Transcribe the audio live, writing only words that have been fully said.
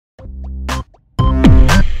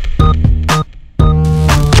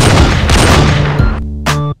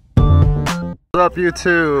What's up,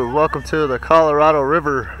 YouTube? Welcome to the Colorado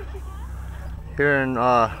River here in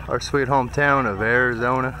our sweet hometown of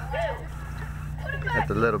Arizona. Got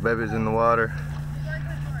the little babies in the water,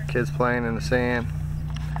 kids playing in the sand,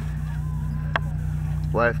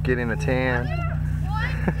 wife getting a tan.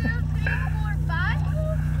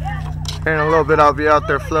 Here in a little bit I'll be out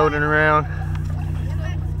there floating around.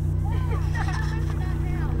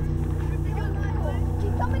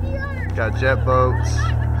 Got jet boats.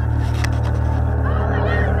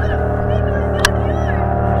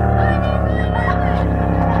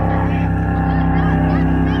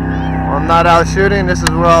 I'm not out shooting. This is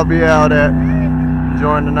where I'll be out at,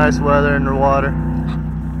 enjoying the nice weather in the water.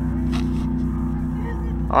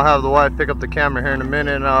 I'll have the wife pick up the camera here in a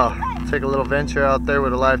minute and I'll take a little venture out there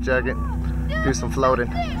with a life jacket, do some floating.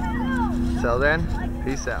 Till then,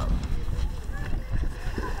 peace out.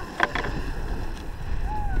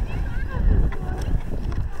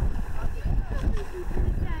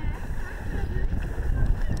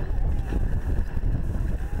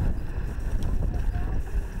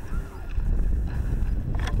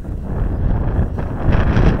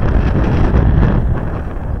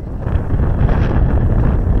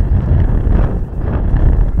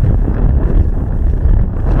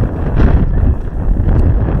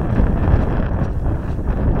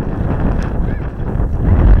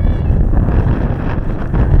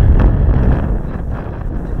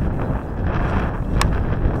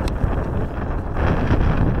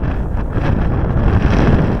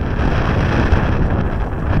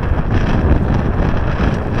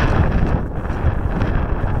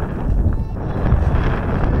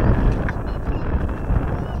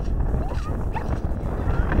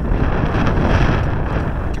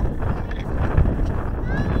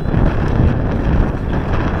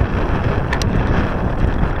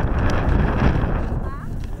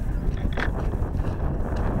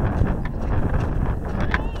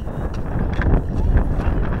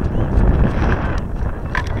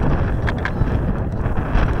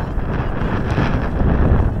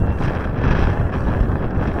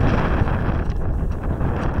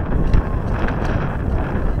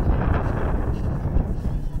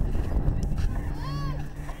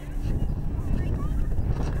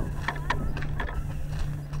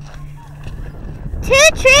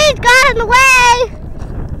 Two trees got in the way.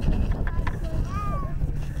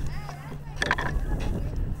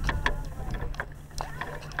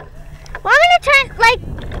 Want me to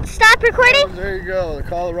turn, stop recording? There you go, the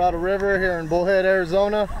Colorado River here in Bullhead,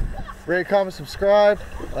 Arizona. Rate, comment, subscribe.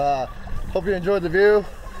 Hope you enjoyed the view.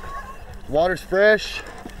 Water's fresh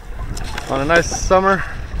on a nice summer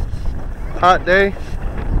hot day.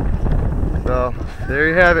 So there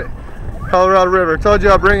you have it. Colorado River. I told you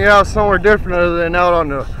I'll bring you out somewhere different other than out on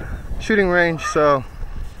the shooting range. So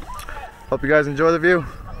hope you guys enjoy the view.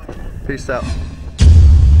 Peace out.